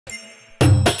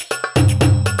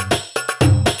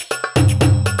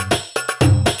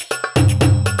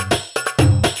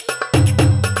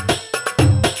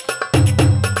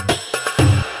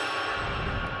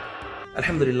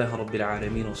Alhamdulillah Rabbil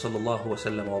Alameen wa sallallahu wa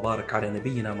sallam wa barak ala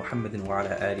nabiyyina Muhammadin wa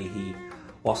ala alihi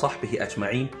wa sahbihi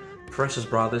ajma'een. Precious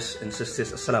brothers and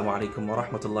sisters, Assalamu alaikum wa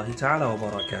rahmatullahi ta'ala wa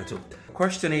barakatuh.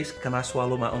 Question is, can I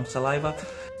swallow my own saliva?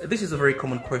 This is a very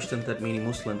common question that many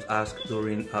Muslims ask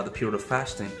during the period of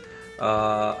fasting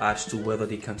as to whether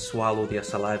they can swallow their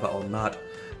saliva or not.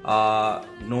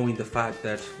 Knowing the fact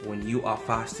that when you are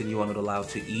fasting, you are not allowed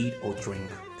to eat or drink.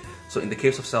 So in the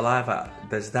case of saliva,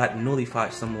 does that nullify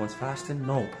someone's fasting?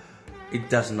 No, it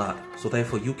does not. So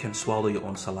therefore you can swallow your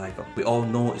own saliva. We all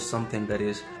know it's something that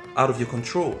is out of your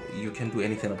control. You can't do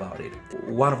anything about it.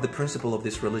 One of the principles of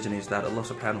this religion is that Allah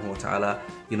subhanahu wa ta'ala,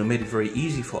 made it very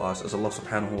easy for us, as Allah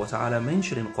subhanahu wa ta'ala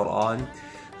mentioned in the Quran,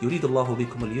 يريد الله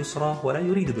بكم اليسر ولا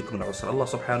يريد بكم العسر. Allah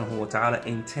subhanahu wa ta'ala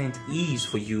intend ease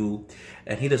for you,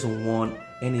 and He doesn't want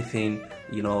anything,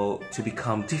 to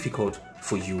become difficult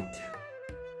for you.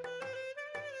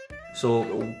 So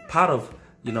part of,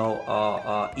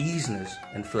 easiness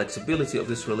and flexibility of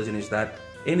this religion is that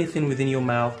anything within your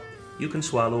mouth, you can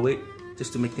swallow it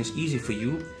just to make things easy for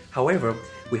you. However,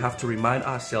 we have to remind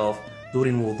ourselves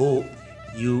during wudu,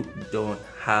 you don't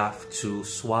have to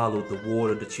swallow the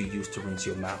water that you use to rinse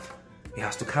your mouth. It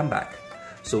has to come back.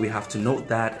 So we have to note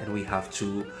that, and we have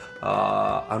to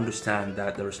understand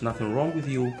that there is nothing wrong with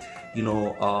you,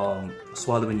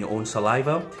 swallowing your own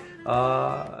saliva.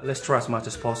 Let's try as much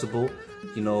as possible,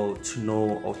 to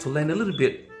know or to learn a little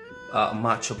bit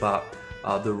much about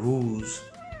the rules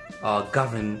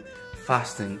govern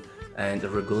fasting and the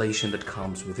regulation that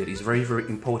comes with it. Is very, very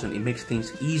important. It makes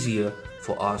things easier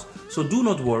for us. So do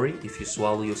not worry if you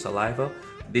swallow your saliva.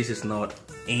 This is not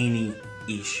any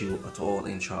issue at all,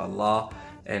 inshallah.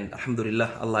 And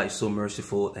alhamdulillah, Allah is so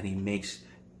merciful, and He makes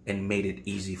and made it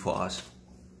easy for us.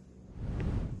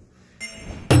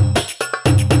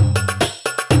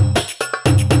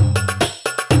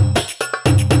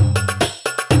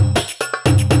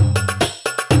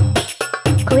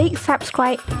 Click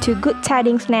subscribe to Good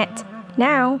Tidings Net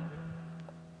now.